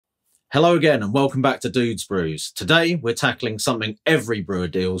Hello again and welcome back to Dudes Brews. Today we're tackling something every brewer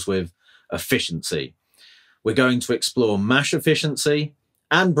deals with, efficiency. We're going to explore mash efficiency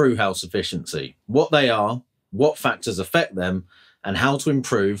and brewhouse efficiency, what they are, what factors affect them, and how to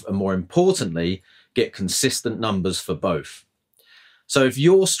improve and, more importantly, get consistent numbers for both. So if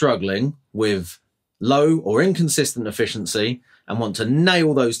you're struggling with low or inconsistent efficiency and want to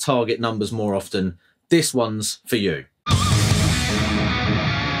nail those target numbers more often, this one's for you.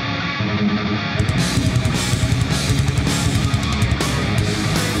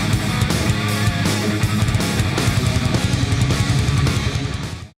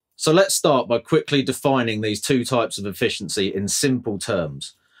 So let's start by quickly defining these two types of efficiency in simple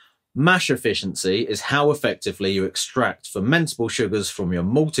terms. Mash efficiency is how effectively you extract fermentable sugars from your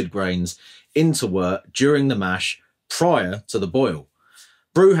malted grains into wort during the mash prior to the boil.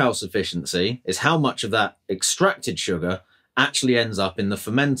 Brewhouse efficiency is how much of that extracted sugar actually ends up in the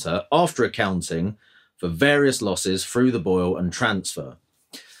fermenter after accounting for various losses through the boil and transfer.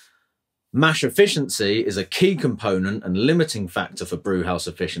 Mash efficiency is a key component and limiting factor for brewhouse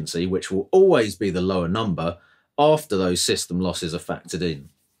efficiency, which will always be the lower number after those system losses are factored in.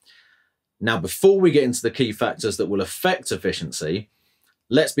 Now, before we get into the key factors that will affect efficiency,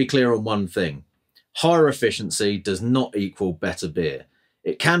 let's be clear on one thing. Higher efficiency does not equal better beer.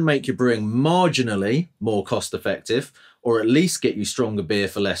 It can make your brewing marginally more cost effective, or at least get you stronger beer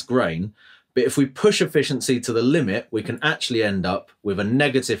for less grain. But if we push efficiency to the limit, we can actually end up with a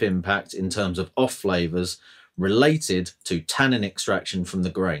negative impact in terms of off flavours related to tannin extraction from the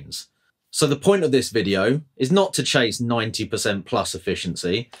grains. So the point of this video is not to chase 90% plus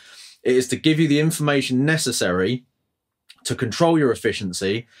efficiency. It is to give you the information necessary to control your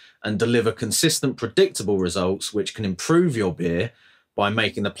efficiency and deliver consistent, predictable results which can improve your beer by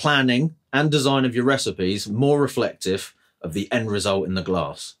making the planning and design of your recipes more reflective of the end result in the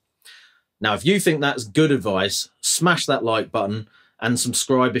glass. Now, if you think that's good advice, smash that like button and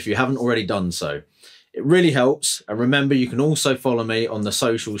subscribe if you haven't already done so. It really helps. And remember, you can also follow me on the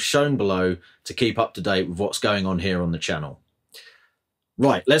socials shown below to keep up to date with what's going on here on the channel.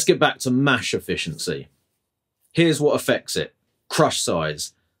 Right, let's get back to mash efficiency. Here's what affects it. Crush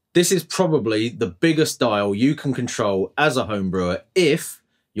size. This is probably the biggest dial you can control as a home brewer if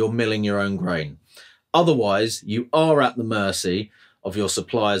you're milling your own grain. Otherwise, you are at the mercy of your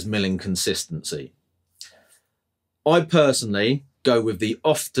supplier's milling consistency. I personally go with the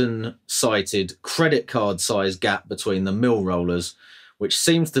often cited credit card size gap between the mill rollers, which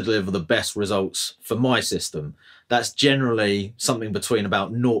seems to deliver the best results for my system. That's generally something between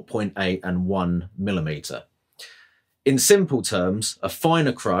about 0.8 and 1 millimeter. In simple terms, a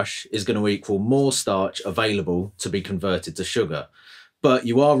finer crush is going to equal more starch available to be converted to sugar, but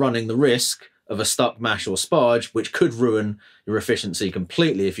you are running the risk of a stuck mash or sparge, which could ruin your efficiency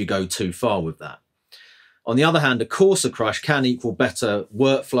completely if you go too far with that. On the other hand, a coarser crush can equal better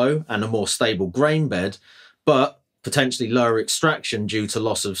wort flow and a more stable grain bed, but potentially lower extraction due to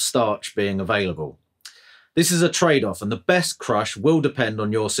loss of starch being available. This is a trade-off, and the best crush will depend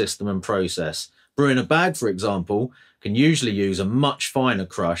on your system and process. Brewing a bag, for example, can usually use a much finer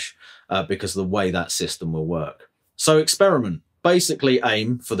crush because of the way that system will work. So experiment. Basically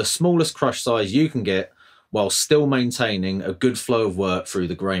aim for the smallest crush size you can get while still maintaining a good flow of wort through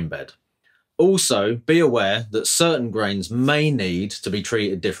the grain bed. Also, be aware that certain grains may need to be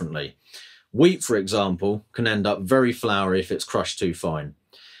treated differently. Wheat, for example, can end up very floury if it's crushed too fine.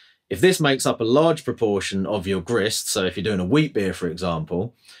 If this makes up a large proportion of your grist, so if you're doing a wheat beer, for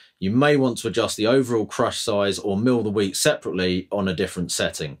example, you may want to adjust the overall crush size or mill the wheat separately on a different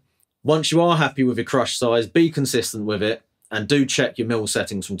setting. Once you are happy with your crush size, be consistent with it. And do check your mill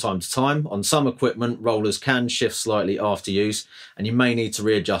settings from time to time. On some equipment, rollers can shift slightly after use, and you may need to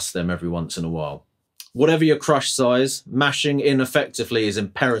readjust them every once in a while. Whatever your crush size, mashing ineffectively is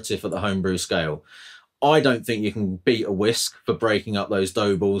imperative at the homebrew scale. I don't think you can beat a whisk for breaking up those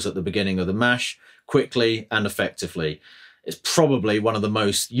dough balls at the beginning of the mash quickly and effectively. It's probably one of the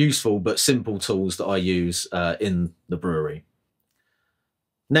most useful but simple tools that I use in the brewery.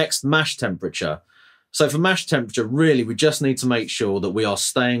 Next, mash temperature. So for mash temperature, really, we just need to make sure that we are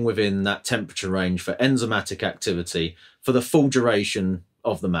staying within that temperature range for enzymatic activity for the full duration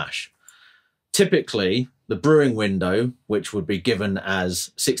of the mash. Typically, the brewing window, which would be given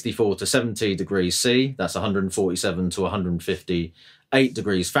as 64 to 70 degrees C, that's 147 to 158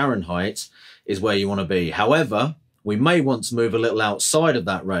 degrees Fahrenheit, is where you want to be. However, we may want to move a little outside of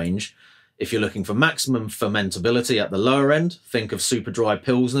that range if you're looking for maximum fermentability at the lower end, think of super dry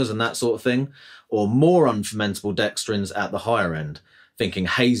pilsners and that sort of thing, or more unfermentable dextrins at the higher end, thinking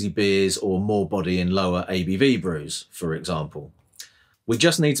hazy beers or more body in lower ABV brews, for example. We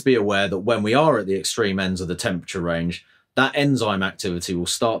just need to be aware that when we are at the extreme ends of the temperature range, that enzyme activity will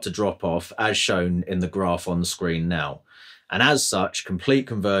start to drop off as shown in the graph on the screen now. And as such, complete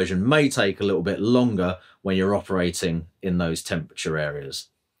conversion may take a little bit longer when you're operating in those temperature areas.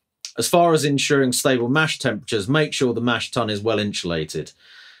 As far as ensuring stable mash temperatures, make sure the mash tun is well insulated,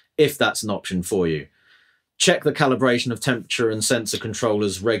 if that's an option for you. Check the calibration of temperature and sensor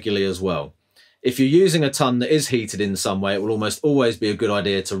controllers regularly as well. If you're using a tun that is heated in some way, it will almost always be a good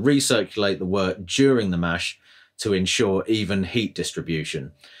idea to recirculate the wort during the mash to ensure even heat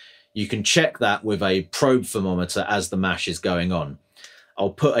distribution. You can check that with a probe thermometer as the mash is going on.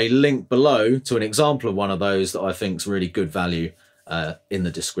 I'll put a link below to an example of one of those that I think is really good value in the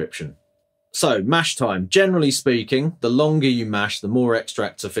description. So, mash time. Generally speaking, the longer you mash, the more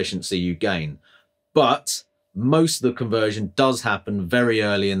extract efficiency you gain. But most of the conversion does happen very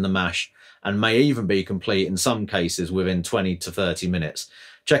early in the mash and may even be complete in some cases within 20 to 30 minutes.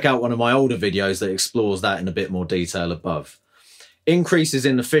 Check out one of my older videos that explores that in a bit more detail above. Increases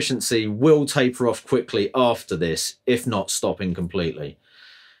in efficiency will taper off quickly after this, if not stopping completely.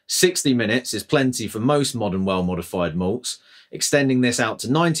 60 minutes is plenty for most modern well-modified malts. Extending this out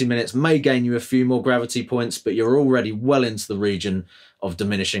to 90 minutes may gain you a few more gravity points, but you're already well into the region of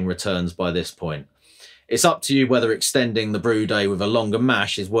diminishing returns by this point. It's up to you whether extending the brew day with a longer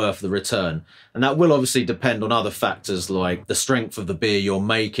mash is worth the return, and that will obviously depend on other factors like the strength of the beer you're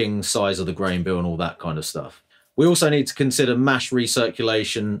making, size of the grain bill and all that kind of stuff. We also need to consider mash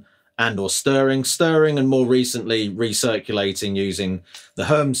recirculation and or stirring and more recently recirculating using the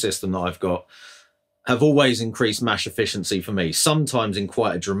Herm system that I've got have always increased mash efficiency for me, sometimes in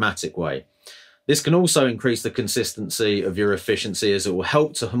quite a dramatic way. This can also increase the consistency of your efficiency as it will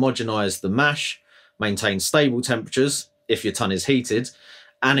help to homogenize the mash, maintain stable temperatures if your tun is heated,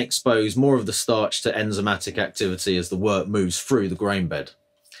 and expose more of the starch to enzymatic activity as the wort moves through the grain bed.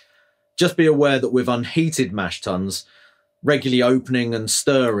 Just be aware that with unheated mash tuns, regularly opening and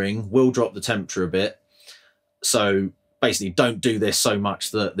stirring will drop the temperature a bit. So basically don't do this so much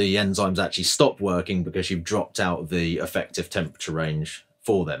that the enzymes actually stop working because you've dropped out of the effective temperature range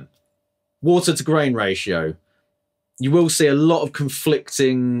for them. Water to grain ratio. You will see a lot of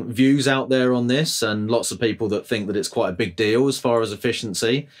conflicting views out there on this and lots of people that think that it's quite a big deal as far as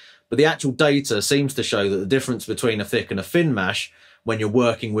efficiency. But the actual data seems to show that the difference between a thick and a thin mash when you're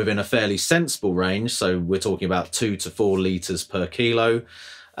working within a fairly sensible range, so we're talking about 2 to 4 litres per kilo,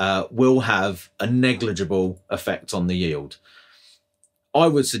 will have a negligible effect on the yield. I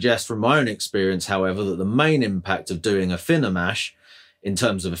would suggest from my own experience, however, that the main impact of doing a thinner mash in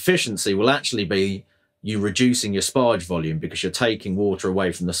terms of efficiency will actually be you reducing your sparge volume because you're taking water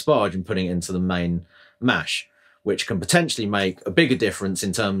away from the sparge and putting it into the main mash, which can potentially make a bigger difference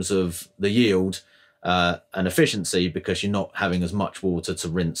in terms of the yield and efficiency because you're not having as much water to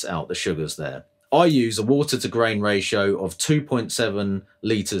rinse out the sugars there. I use a water to grain ratio of 2.7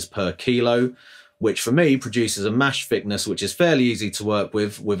 litres per kilo, which for me produces a mash thickness which is fairly easy to work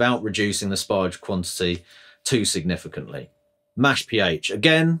with without reducing the sparge quantity too significantly. Mash pH.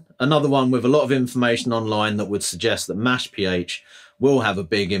 Again, another one with a lot of information online that would suggest that mash pH will have a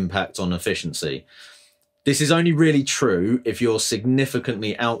big impact on efficiency. This is only really true if you're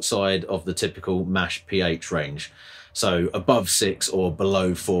significantly outside of the typical mash pH range, so above 6 or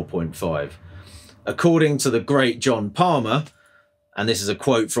below 4.5. According to the great John Palmer, and this is a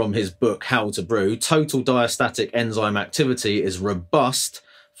quote from his book How to Brew, total diastatic enzyme activity is robust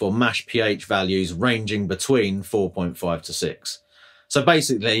for mash pH values ranging between 4.5 to 6. So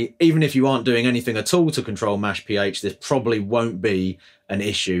basically, even if you aren't doing anything at all to control mash pH, this probably won't be an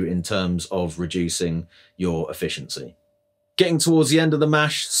issue in terms of reducing your efficiency. Getting towards the end of the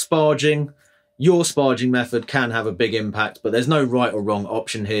mash, sparging. Your sparging method can have a big impact, but there's no right or wrong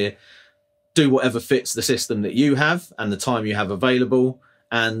option here. Do whatever fits the system that you have and the time you have available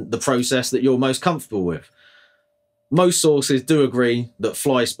and the process that you're most comfortable with. Most sources do agree that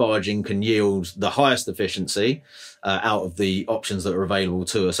fly sparging can yield the highest efficiency out of the options that are available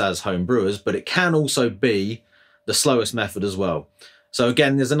to us as home brewers, but it can also be the slowest method as well. So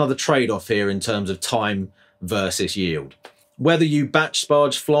again, there's another trade-off here in terms of time versus yield. Whether you batch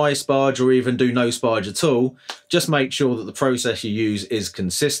sparge, fly sparge, or even do no sparge at all, just make sure that the process you use is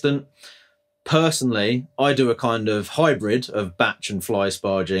consistent. Personally, I do a kind of hybrid of batch and fly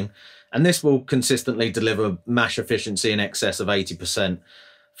sparging, and this will consistently deliver mash efficiency in excess of 80%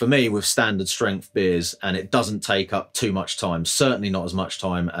 for me with standard strength beers, and it doesn't take up too much time, certainly not as much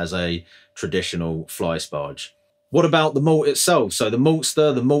time as a traditional fly sparge. What about the malt itself? So the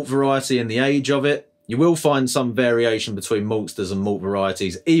maltster, the malt variety and the age of it. You will find some variation between maltsters and malt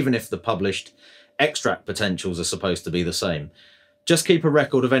varieties, even if the published extract potentials are supposed to be the same. Just keep a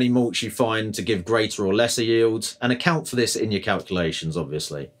record of any malts you find to give greater or lesser yields, and account for this in your calculations,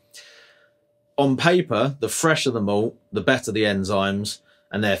 obviously. On paper, the fresher the malt, the better the enzymes,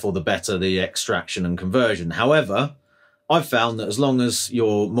 and therefore the better the extraction and conversion. However, I've found that as long as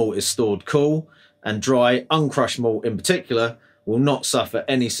your malt is stored cool and dry, uncrushed malt in particular will not suffer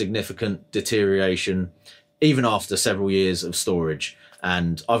any significant deterioration even after several years of storage.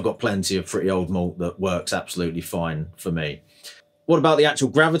 And I've got plenty of pretty old malt that works absolutely fine for me. What about the actual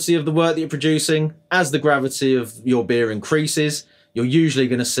gravity of the wort that you're producing? As the gravity of your beer increases, you're usually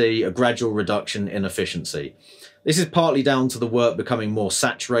going to see a gradual reduction in efficiency. This is partly down to the wort becoming more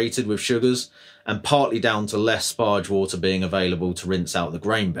saturated with sugars, and partly down to less sparge water being available to rinse out the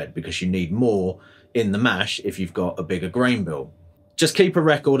grain bed, because you need more in the mash if you've got a bigger grain bill. Just keep a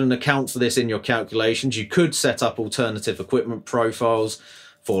record and account for this in your calculations. You could set up alternative equipment profiles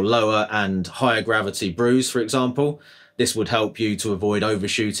for lower and higher gravity brews, for example. This would help you to avoid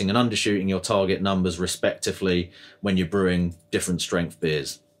overshooting and undershooting your target numbers respectively when you're brewing different strength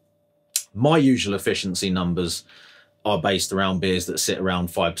beers. My usual efficiency numbers are based around beers that sit around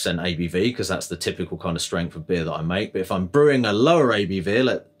 5% ABV, because that's the typical kind of strength of beer that I make. But if I'm brewing a lower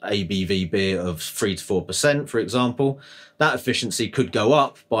ABV beer of 3 to 4%, for example, that efficiency could go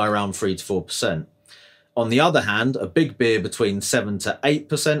up by around 3 to 4%. On the other hand, a big beer between 7 to 8%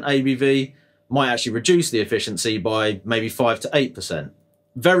 ABV might actually reduce the efficiency by maybe 5 to 8%.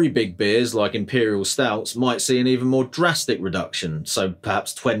 Very big beers like imperial stouts might see an even more drastic reduction, so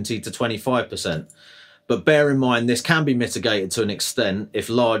perhaps 20 to 25%. But bear in mind, this can be mitigated to an extent if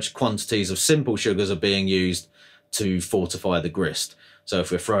large quantities of simple sugars are being used to fortify the grist. So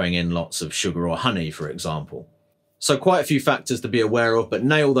if we're throwing in lots of sugar or honey, for example. So quite a few factors to be aware of, but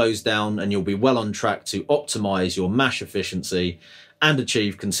nail those down and you'll be well on track to optimize your mash efficiency and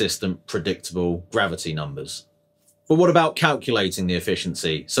achieve consistent, predictable gravity numbers. But what about calculating the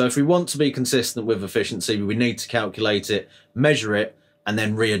efficiency? So if we want to be consistent with efficiency, we need to calculate it, measure it, and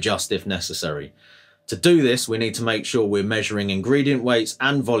then readjust if necessary. To do this, we need to make sure we're measuring ingredient weights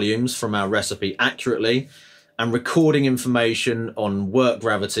and volumes from our recipe accurately, and recording information on wort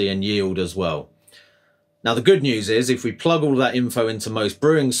gravity and yield as well. Now, the good news is if we plug all that info into most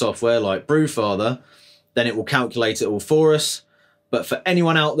brewing software like Brewfather, then it will calculate it all for us. But for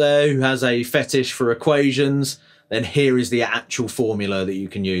anyone out there who has a fetish for equations, then here is the actual formula that you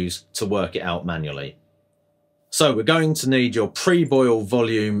can use to work it out manually. So we're going to need your pre-boil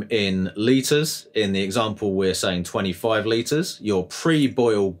volume in litres. In the example, we're saying 25 litres. Your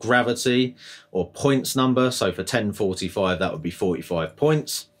pre-boil gravity or points number. So for 1045, that would be 45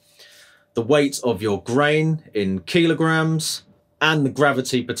 points. The weight of your grain in kilograms, and the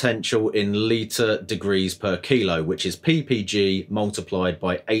gravity potential in litre degrees per kilo, which is ppg multiplied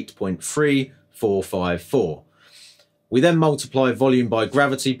by 8.3454. We then multiply volume by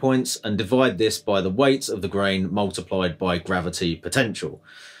gravity points and divide this by the weight of the grain multiplied by gravity potential.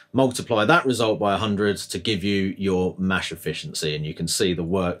 Multiply that result by 100 to give you your mash efficiency, and you can see the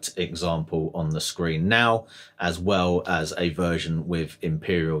worked example on the screen now, as well as a version with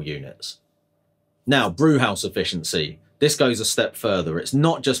imperial units. Now, brewhouse efficiency. This goes a step further. It's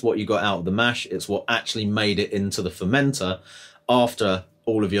not just what you got out of the mash, it's what actually made it into the fermenter after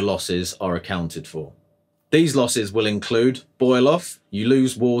all of your losses are accounted for. These losses will include boil off. You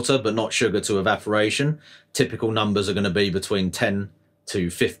lose water but not sugar to evaporation. Typical numbers are going to be between 10 to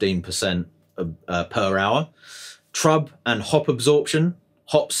 15% per hour. Trub and hop absorption.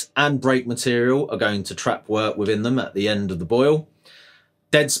 Hops and break material are going to trap wort within them at the end of the boil.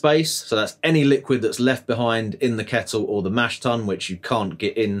 Dead space, so that's any liquid that's left behind in the kettle or the mash tun which you can't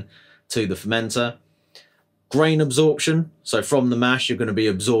get in to the fermenter. Grain absorption, so from the mash you're going to be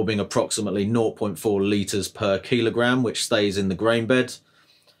absorbing approximately 0.4 litres per kilogram, which stays in the grain bed.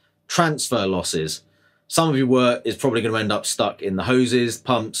 Transfer losses. Some of your wort is probably going to end up stuck in the hoses,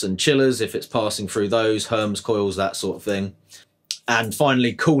 pumps and chillers if it's passing through those, Herms coils, that sort of thing. And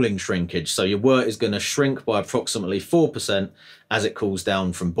finally, cooling shrinkage. So your wort is going to shrink by approximately 4% as it cools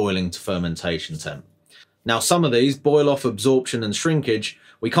down from boiling to fermentation temp. Now, some of these, boil off, absorption and shrinkage,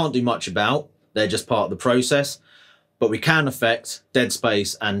 we can't do much about. They're just part of the process, but we can affect dead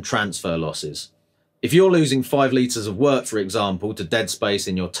space and transfer losses. If you're losing 5 litres of wort, for example, to dead space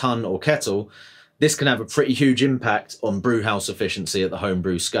in your tun or kettle, this can have a pretty huge impact on brewhouse efficiency at the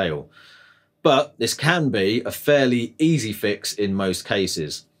homebrew scale. But this can be a fairly easy fix in most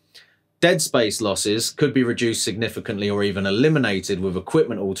cases. Dead space losses could be reduced significantly or even eliminated with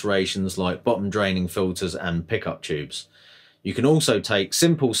equipment alterations like bottom draining filters and pickup tubes. You can also take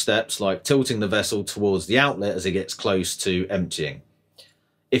simple steps like tilting the vessel towards the outlet as it gets close to emptying,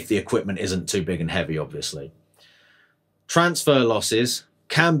 if the equipment isn't too big and heavy, obviously. Transfer losses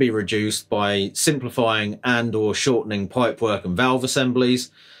can be reduced by simplifying and or shortening pipework and valve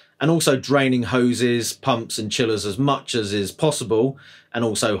assemblies, and also draining hoses, pumps and chillers as much as is possible, and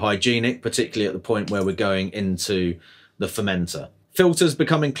also hygienic, particularly at the point where we're going into the fermenter. Filters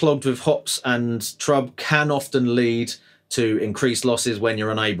becoming clogged with hops and trub can often lead to increased losses when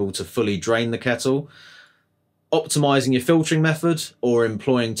you're unable to fully drain the kettle. Optimizing your filtering method or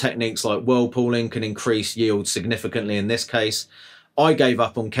employing techniques like whirlpooling can increase yield significantly in this case. I gave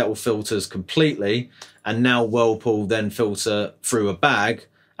up on kettle filters completely and now whirlpool then filter through a bag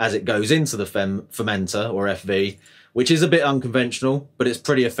as it goes into the fermenter or FV, which is a bit unconventional, but it's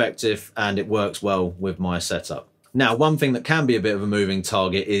pretty effective and it works well with my setup. Now, one thing that can be a bit of a moving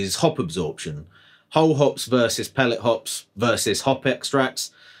target is hop absorption. Whole hops versus pellet hops versus hop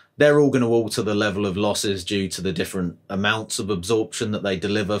extracts. They're all going to alter the level of losses due to the different amounts of absorption that they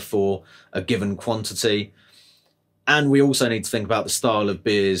deliver for a given quantity. And we also need to think about the style of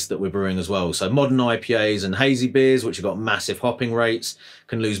beers that we're brewing as well. So modern IPAs and hazy beers, which have got massive hopping rates,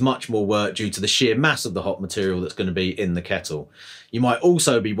 can lose much more work due to the sheer mass of the hop material that's going to be in the kettle. You might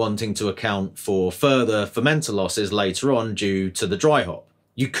also be wanting to account for further fermenter losses later on due to the dry hop.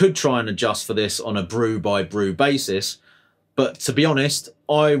 You could try and adjust for this on a brew by brew basis, but to be honest,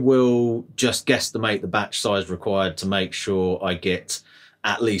 I will just guesstimate the batch size required to make sure I get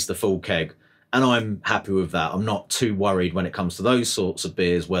at least a full keg. And I'm happy with that. I'm not too worried when it comes to those sorts of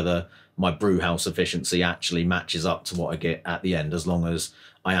beers, whether my brewhouse efficiency actually matches up to what I get at the end, as long as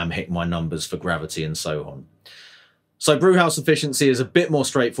I am hitting my numbers for gravity and so on. So brewhouse efficiency is a bit more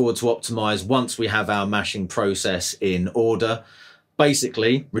straightforward to optimize once we have our mashing process in order.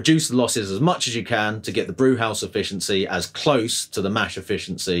 Basically, reduce the losses as much as you can to get the brewhouse efficiency as close to the mash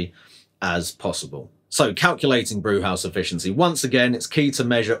efficiency as possible. So calculating brewhouse efficiency, once again, it's key to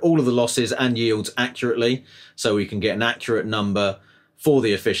measure all of the losses and yields accurately so we can get an accurate number for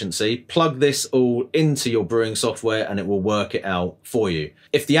the efficiency. Plug this all into your brewing software and it will work it out for you.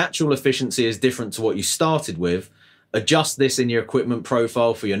 If the actual efficiency is different to what you started with, adjust this in your equipment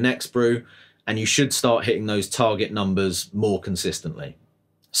profile for your next brew and you should start hitting those target numbers more consistently.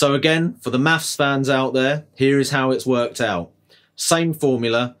 So again, for the maths fans out there, here is how it's worked out. Same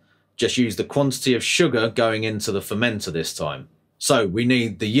formula, just use the quantity of sugar going into the fermenter this time. So we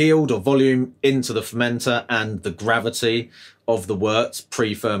need the yield or volume into the fermenter and the gravity of the wort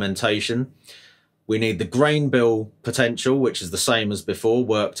pre-fermentation. We need the grain bill potential, which is the same as before,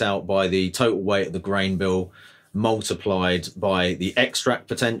 worked out by the total weight of the grain bill multiplied by the extract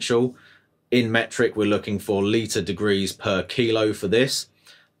potential. In metric, we're looking for litre degrees per kilo for this.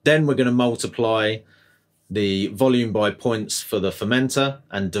 Then we're going to multiply the volume by points for the fermenter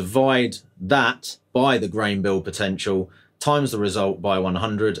and divide that by the grain bill potential times the result by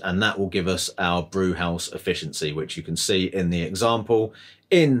 100, and that will give us our brewhouse efficiency, which you can see in the example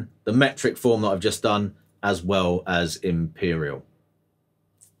in the metric form that I've just done, as well as imperial.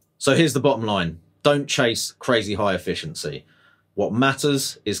 So here's the bottom line. Don't chase crazy high efficiency. What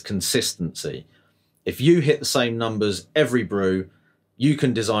matters is consistency. If you hit the same numbers every brew, you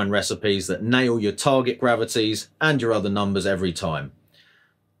can design recipes that nail your target gravities and your other numbers every time.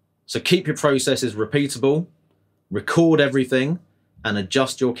 So keep your processes repeatable, record everything, and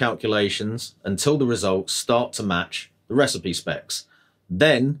adjust your calculations until the results start to match the recipe specs.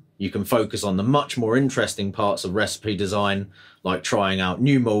 Then you can focus on the much more interesting parts of recipe design, like trying out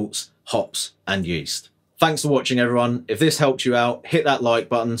new malts, hops, and yeast. Thanks for watching, everyone. If this helped you out, hit that like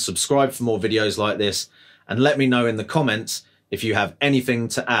button, subscribe for more videos like this, and let me know in the comments if you have anything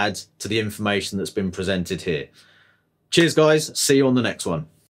to add to the information that's been presented here. Cheers, guys. See you on the next one.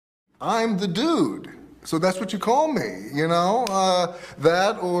 I'm the dude, so that's what you call me, you know?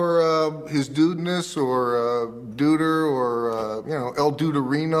 That or his dudeness or duder or, you know, El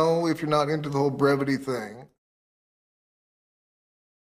Duderino if you're not into the whole brevity thing.